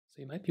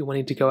So you might be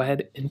wanting to go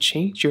ahead and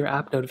change your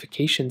app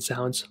notification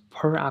sounds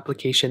per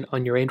application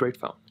on your Android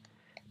phone.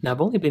 Now, I've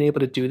only been able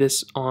to do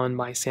this on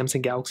my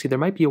Samsung Galaxy. There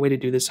might be a way to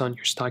do this on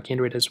your stock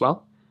Android as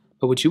well.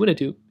 But what you want to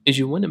do is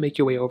you want to make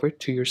your way over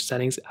to your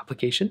settings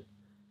application.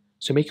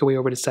 So make your way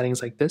over to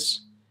settings like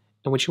this.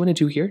 And what you want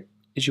to do here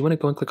is you want to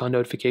go and click on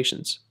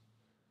notifications.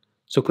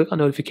 So click on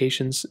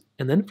notifications,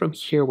 and then from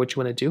here, what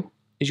you want to do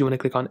is you want to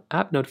click on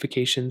app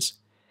notifications.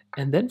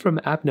 And then from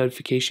app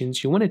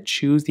notifications, you want to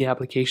choose the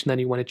application that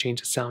you want to change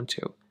the sound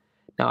to.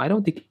 Now, I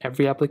don't think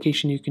every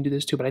application you can do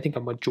this to, but I think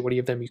a majority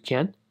of them you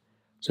can.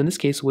 So in this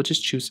case, we'll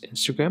just choose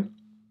Instagram.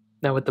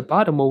 Now at the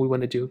bottom, what we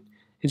want to do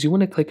is you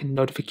want to click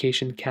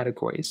notification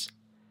categories.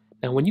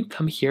 Now, when you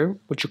come here,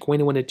 what you're going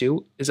to want to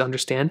do is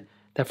understand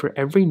that for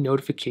every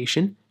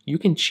notification, you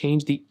can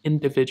change the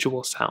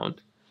individual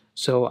sound.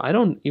 So I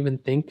don't even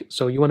think,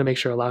 so you want to make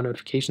sure allow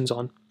notifications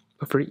on,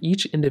 but for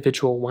each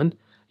individual one,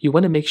 you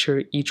want to make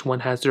sure each one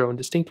has their own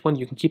distinct one.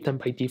 You can keep them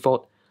by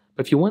default,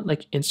 but if you want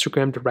like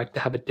Instagram Direct to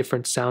have a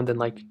different sound than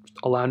like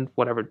allow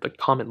whatever the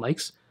comment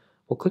likes,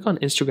 we'll click on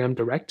Instagram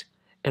Direct,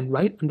 and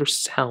right under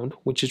sound,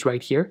 which is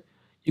right here,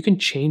 you can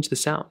change the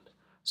sound.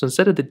 So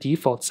instead of the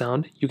default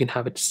sound, you can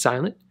have it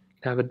silent,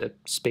 you can have it a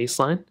space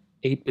line,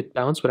 8-bit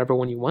bounce, whatever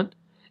one you want.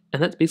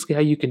 And that's basically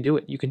how you can do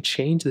it. You can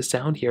change the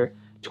sound here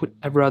to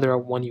whatever other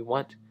one you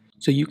want.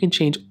 So you can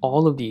change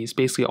all of these,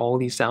 basically all of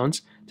these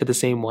sounds, to the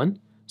same one.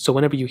 So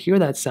whenever you hear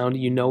that sound,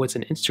 you know it's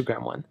an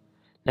Instagram one.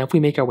 Now if we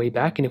make our way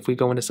back and if we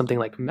go into something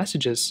like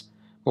messages,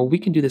 well, we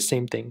can do the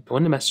same thing. Go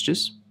into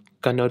messages,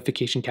 go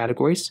notification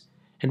categories,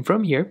 and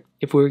from here,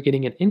 if we're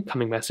getting an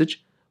incoming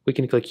message, we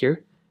can click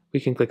here, we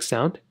can click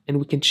sound, and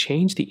we can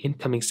change the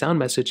incoming sound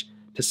message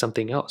to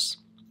something else.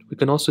 We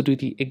can also do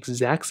the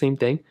exact same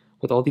thing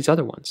with all these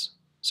other ones.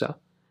 So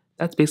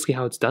that's basically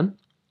how it's done.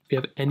 If you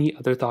have any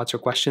other thoughts or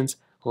questions,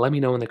 let me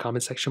know in the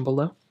comment section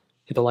below.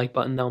 Hit the like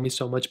button, that will mean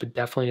so much, but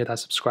definitely hit that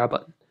subscribe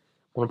button.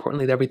 More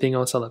importantly than everything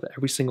else, I love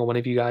every single one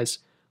of you guys.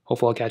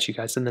 Hopefully I'll catch you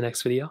guys in the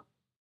next video.